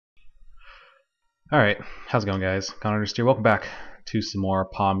Alright, how's it going, guys? Connor here. Welcome back to some more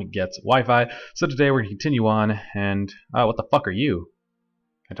Palm Gets Wi-Fi. So today we're going to continue on, and... what the fuck are you?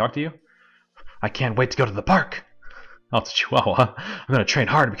 Can I talk to you? I can't wait to go to the park! Oh, it's a Chihuahua. I'm going to train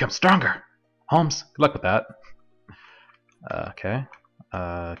hard to become stronger! Holmes, good luck with that. Okay.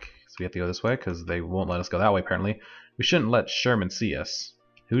 So we have to go this way, because they won't let us go that way, apparently. We shouldn't let Sherman see us.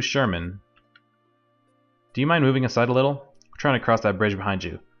 Who's Sherman? Do you mind moving aside a little? We're trying to cross that bridge behind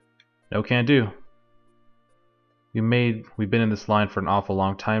you. No can do. We've been in this line for an awful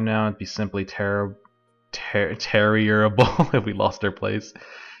long time now. It'd be simply terrible if we lost our place.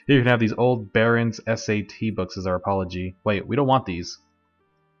 Here you can have these old Baron's SAT books as our apology. Wait, we don't want these.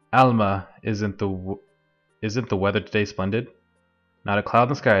 Alma, isn't the weather today splendid? Not a cloud in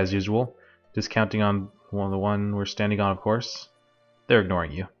the sky as usual. Discounting on the one we're standing on, of course. They're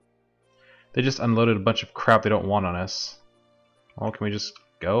ignoring you. They just unloaded a bunch of crap they don't want on us. Well, can we just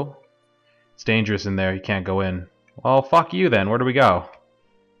go? It's dangerous in there. You can't go in. Well, fuck you then. Where do we go?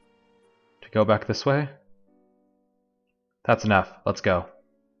 To go back this way? That's enough. Let's go.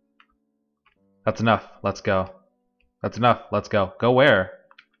 That's enough. Let's go. That's enough. Let's go. Go where?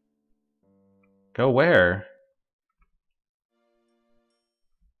 Go where?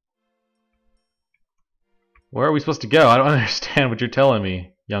 Where are we supposed to go? I don't understand what you're telling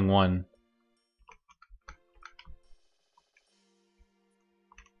me, young one.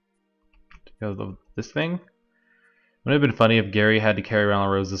 To go this thing? Wouldn't it have been funny if Gary had to carry around a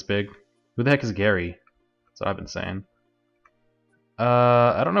rose this big? Who the heck is Gary? That's what I've been saying.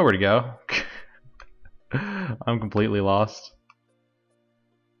 I don't know where to go. I'm completely lost.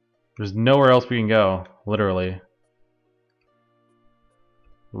 There's nowhere else we can go. Literally.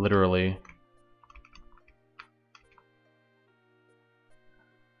 Literally.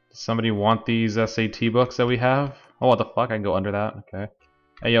 Does somebody want these SAT books that we have? Oh, what the fuck? I can go under that? Okay.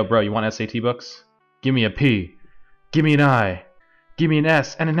 Hey, yo, bro, you want SAT books? Give me a P. Give me an I. Give me an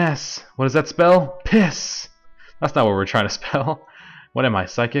S and an S. What does that spell? Piss. That's not what we're trying to spell. What am I,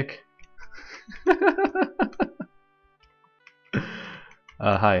 psychic?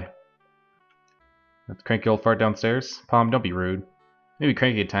 Hi. That's cranky old fart downstairs. Palm, don't be rude. Maybe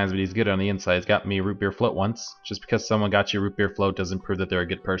cranky at times, but he's good on the inside. He's got me a root beer float once. Just because someone got you a root beer float doesn't prove that they're a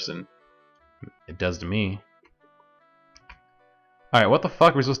good person. It does to me. Alright, what the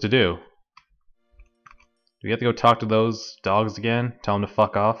fuck are we supposed to do? Do we have to go talk to those dogs again? Tell them to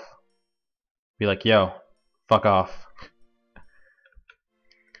fuck off? Be like, yo, fuck off.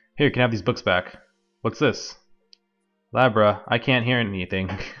 Here, you can have these books back. What's this? Labra, I can't hear anything.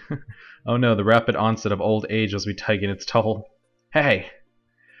 Oh no, the rapid onset of old age must be taking its toll. Hey!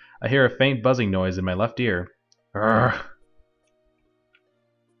 I hear a faint buzzing noise in my left ear. Urgh.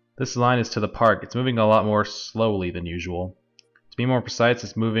 This line is to the park. It's moving a lot more slowly than usual. To be more precise,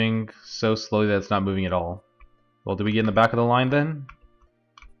 it's moving so slowly that it's not moving at all. Well, did we get in the back of the line then?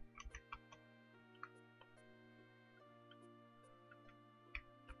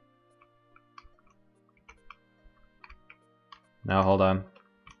 Now, hold on.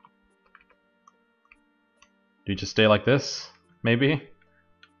 Do you just stay like this? Maybe?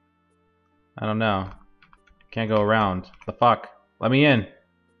 I don't know. Can't go around. The fuck? Let me in!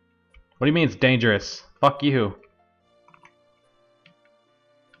 What do you mean it's dangerous? Fuck you.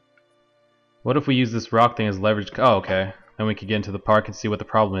 What if we use this rock thing as leverage? Oh, okay. Then we could get into the park and see what the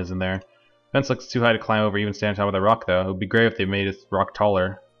problem is in there. Fence looks too high to climb over, even stand on top of the rock, though. It would be great if they made this rock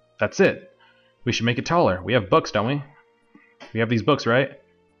taller. That's it. We should make it taller. We have books, don't we? We have these books, right?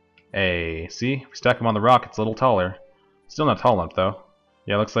 Hey, see? If we stack them on the rock, it's a little taller. Still not tall enough, though.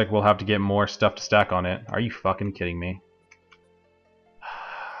 Yeah, looks like we'll have to get more stuff to stack on it. Are you fucking kidding me?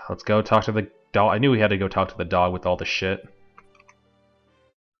 Let's go talk to the dog. I knew we had to go talk to the dog with all the shit.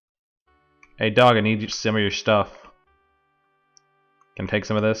 Hey dog, I need some of your stuff. Can I take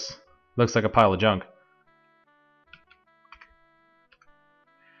some of this? Looks like a pile of junk.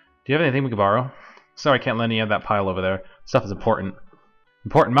 Do you have anything we can borrow? Sorry, I can't lend any of that pile over there. Stuff is important.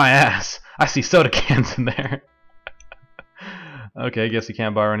 Important my ass! I see soda cans in there. Okay, I guess you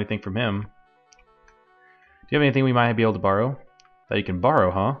can't borrow anything from him. Do you have anything we might be able to borrow? That you can borrow,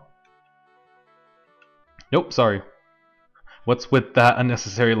 huh? Nope, sorry. What's with that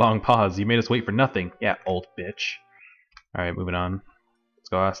unnecessary long pause? You made us wait for nothing. Yeah, old bitch. Alright, moving on. Let's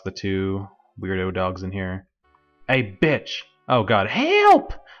go ask the two weirdo dogs in here. Hey, bitch! Oh god,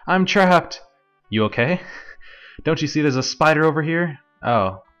 help! I'm trapped! You okay? Don't you see there's a spider over here?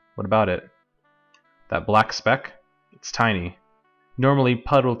 Oh, what about it? That black speck? It's tiny. Normally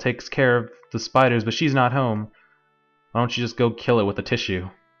Puddle takes care of the spiders, but she's not home. Why don't you just go kill it with a tissue?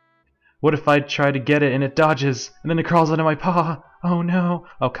 What if I try to get it and it dodges, and then it crawls onto my paw? Oh no!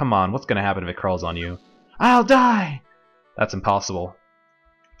 Oh come on, what's gonna happen if it crawls on you? I'll die! That's impossible.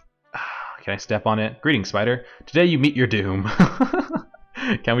 Can I step on it? Greetings, spider. Today you meet your doom.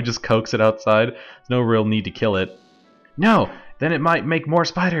 Can't we just coax it outside? There's no real need to kill it. No! Then it might make more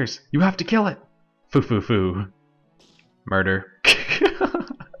spiders! You have to kill it! Foo foo foo. Murder.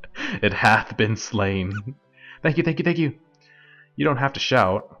 It hath been slain. Thank you, thank you, thank you. You don't have to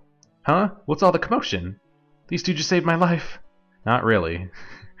shout. Huh? What's all the commotion? These two just saved my life. Not really.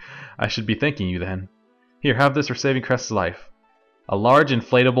 I should be thanking you then. Here, have this for saving Crest's life. A large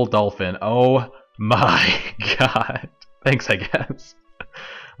inflatable dolphin. Oh my god. Thanks, I guess.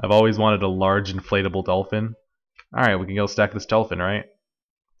 I've always wanted a large inflatable dolphin. Alright, we can go stack this dolphin, right?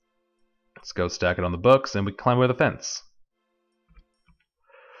 Let's go stack it on the books, and we can climb over the fence.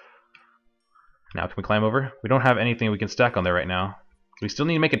 Now, can we climb over? We don't have anything we can stack on there right now. Do we still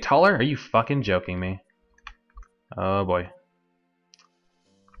need to make it taller? Are you fucking joking me? Oh boy.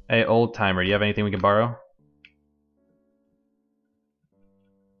 Hey, old timer, do you have anything we can borrow?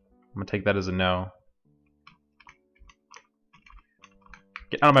 I'm gonna take that as a no.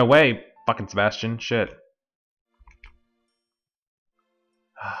 Get out of my way, fucking Sebastian. Shit.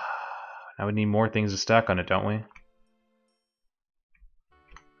 Now we need more things to stack on it, don't we?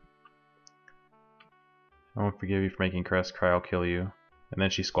 I won't forgive you for making Crest cry, I'll kill you. And then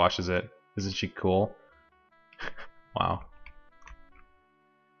she squashes it. Isn't she cool? Wow.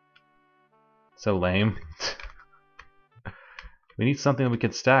 So lame. We need something that we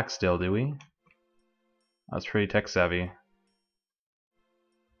can stack still, do we? That's pretty tech savvy.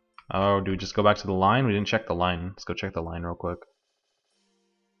 Oh, do we just go back to the line? We didn't check the line. Let's go check the line real quick.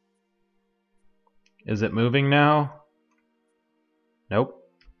 Is it moving now? Nope.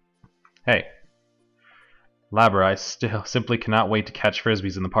 Hey. Labra, I still simply cannot wait to catch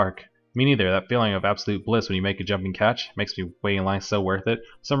frisbees in the park. Me neither. That feeling of absolute bliss when you make a jumping catch makes me wait in line so worth it.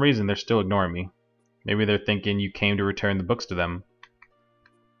 For some reason, they're still ignoring me. Maybe they're thinking you came to return the books to them.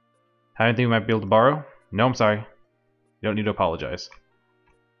 Have anything we might be able to borrow? No, I'm sorry. You don't need to apologize.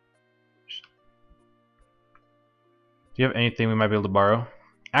 Do you have anything we might be able to borrow?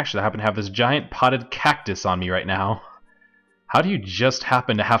 Actually, I happen to have this giant potted cactus on me right now. How do you just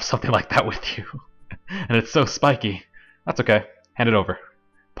happen to have something like that with you? And it's so spiky. That's okay. Hand it over.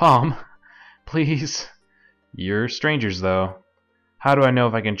 Palm, please. You're strangers, though. How do I know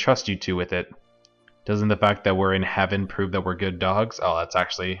if I can trust you two with it? Doesn't the fact that we're in heaven prove that we're good dogs? Oh, that's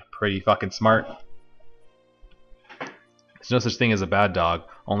actually pretty fucking smart. There's no such thing as a bad dog.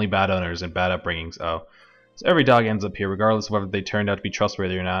 Only bad owners and bad upbringings. Oh. So every dog ends up here, regardless of whether they turned out to be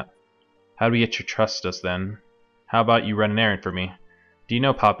trustworthy or not. How do we get you to trust us, then? How about you run an errand for me? Do you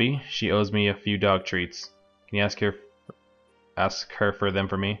know Poppy? She owes me a few dog treats. Can you ask her for them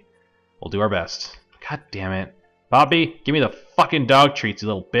for me? We'll do our best. God damn it. Poppy, give me the fucking dog treats, you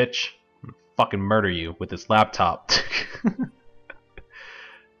little bitch. I'm gonna fucking murder you with this laptop.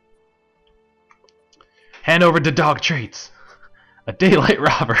 Hand over the dog treats. A daylight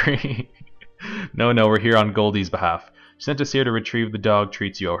robbery. No, we're here on Goldie's behalf. She sent us here to retrieve the dog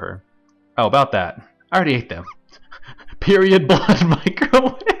treats you owe her. Oh, about that. I already ate them. Period blood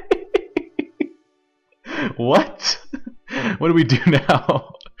microwave. What? What do we do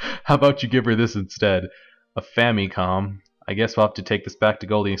now? How about you give her this instead? A Famicom. I guess we'll have to take this back to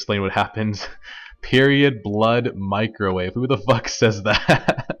Goldie and explain what happens. Period blood microwave. Who the fuck says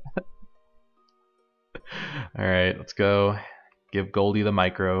that? Alright, let's go. Give Goldie the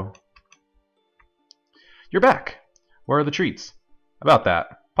micro. You're back. Where are the treats? About that.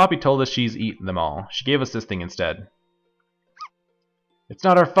 Poppy told us she's eaten them all. She gave us this thing instead. It's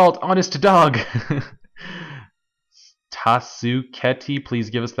not our fault, honest to dog. Tasuketi, please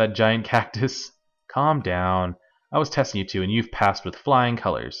give us that giant cactus. Calm down. I was testing you two, and you've passed with flying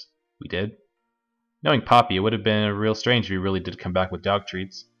colors. We did? Knowing Poppy, it would have been real strange if you really did come back with dog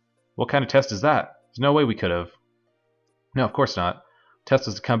treats. What kind of test is that? There's no way we could have. No, of course not. The test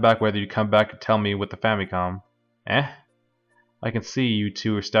was to come back whether you come back and tell me with the Famicom. Eh? I can see you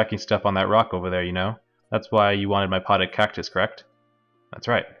two are stacking stuff on that rock over there, you know? That's why you wanted my potted cactus, correct? That's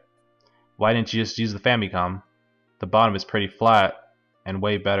right. Why didn't you just use the Famicom? The bottom is pretty flat and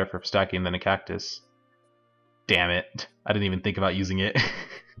way better for stacking than a cactus. Damn it. I didn't even think about using it.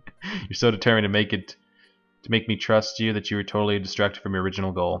 You're so determined to make me trust you that you were totally distracted from your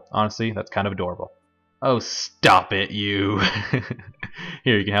original goal. Honestly, that's kind of adorable. Oh, stop it, you.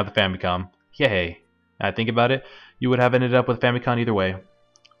 Here, you can have the Famicom. Yay. Now I think about it, you would have ended up with Famicom either way.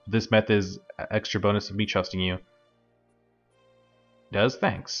 This method is extra bonus of me trusting you. Does?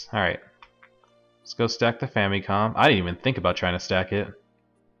 Thanks. Alright. Let's go stack the Famicom. I didn't even think about trying to stack it.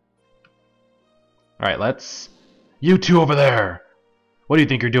 Alright, let's... You two over there! What do you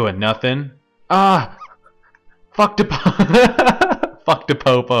think you're doing? Nothing? Ah! Fuck the fuck the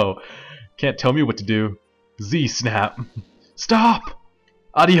popo. Can't tell me what to do. Z snap. Stop!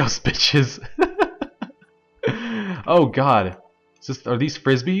 Adios, bitches. Oh god. Are these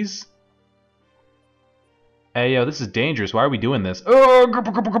frisbees? Hey yo, this is dangerous. Why are we doing this? Oh,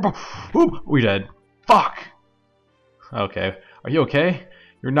 gripple, gripple, gripple. Oop, we dead. Fuck. Okay. Are you okay?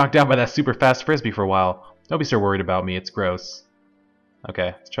 You were knocked out by that super fast frisbee for a while. Don't be so worried about me. It's gross.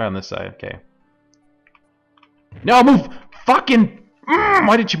 Okay, let's try on this side. Okay. No, move! Fucking!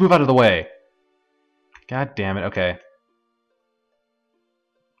 Why didn't you move out of the way? God damn it. Okay.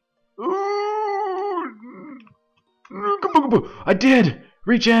 I did!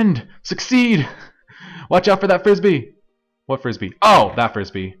 Reach end! Succeed! Watch out for that frisbee! What frisbee? Oh, that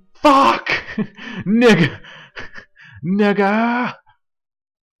frisbee. Fuck! Nigga! Nigga!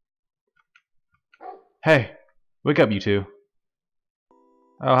 Hey, wake up, you two.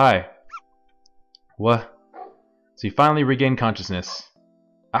 Oh, hi. What? So you finally regained consciousness.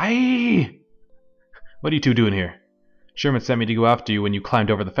 Aye! What are you two doing here? Sherman sent me to go after you when you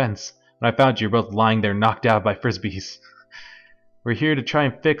climbed over the fence. When I found you, you're both lying there knocked out by frisbees. We're here to try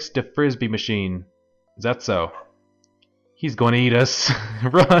and fix the frisbee machine. Is that so? He's going to eat us.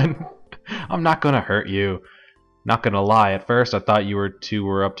 Run! I'm not going to hurt you. Not going to lie, at first I thought you two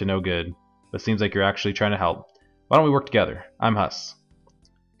were up to no good. But it seems like you're actually trying to help. Why don't we work together? I'm Huss.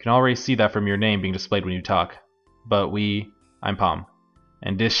 Can already see that from your name being displayed when you talk. But I'm Palm.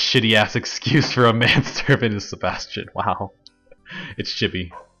 And this shitty ass excuse for a manservant is Sebastian. Wow. It's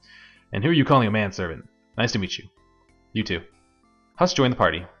chippy. And who are you calling a manservant? Nice to meet you. You too. Huss joined the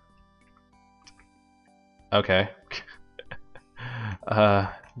party. Okay.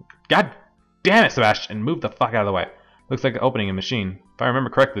 God damn it, Sebastian! Move the fuck out of the way. Looks like opening a machine. If I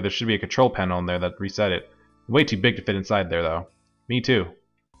remember correctly, there should be a control panel in there that reset it. Way too big to fit inside there, though. Me too.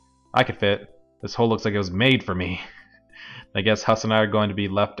 I could fit. This hole looks like it was made for me. I guess Huss and I are going to be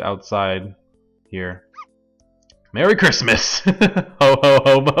left outside here. Merry Christmas! Ho ho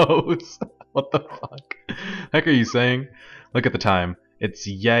hobos! What the fuck? Heck are you saying? Look at the time. It's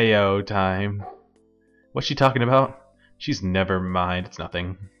yayo time. What's she talking about? She's never mind. It's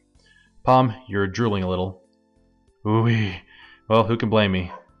nothing. Palm, you're drooling a little. Ooh-wee. Well, who can blame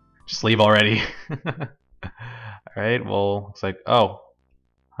me? Just leave already. Alright, well, looks like... Oh.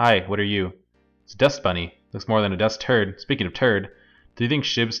 Hi, what are you? It's a dust bunny. Looks more than a dust turd. Speaking of turd, do you think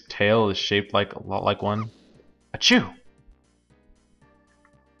Shib's tail is shaped like a lot like one? Achoo!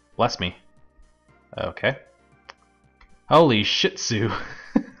 Bless me. Okay. Holy Shihtzu!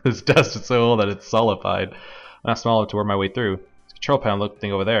 This dust is so old that it's solidified. I'm not small enough to work my way through. This control panel look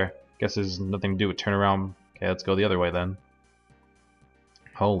thing over there. Guess there's nothing to do with turn around. Okay, let's go the other way then.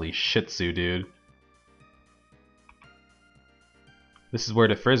 Holy Shihtzu, dude. This is where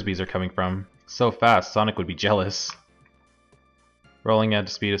the frisbees are coming from. So fast, Sonic would be jealous. Rolling at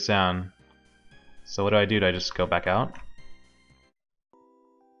the speed of sound. So what do? Do I just go back out?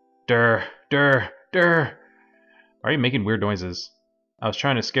 Durr, durr, durr. Why are you making weird noises? I was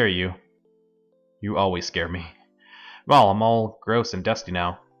trying to scare you. You always scare me. Well, I'm all gross and dusty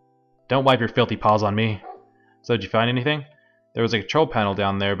now. Don't wipe your filthy paws on me. So did you find anything? There was a control panel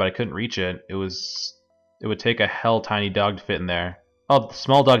down there, but I couldn't reach it. It would take a hell tiny dog to fit in there. Oh, the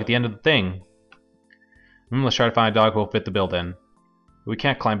small dog at the end of the thing. Let's try to find a dog who will fit the bill then. We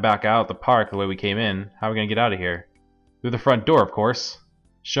can't climb back out the park the way we came in. How are we going to get out of here? Through the front door, of course.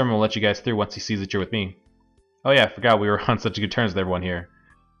 Sherman will let you guys through once he sees that you're with me. Oh yeah, I forgot we were on such good terms with everyone here.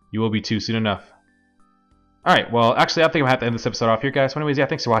 You will be too soon enough. Alright, well, actually, I think I'm going to have to end this episode off here, guys. So anyways, yeah,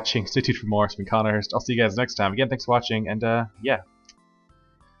 thanks for watching. Stay tuned for more. It's been Connor. I'll see you guys next time. Again, thanks for watching, and, yeah.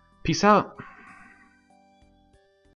 Peace out.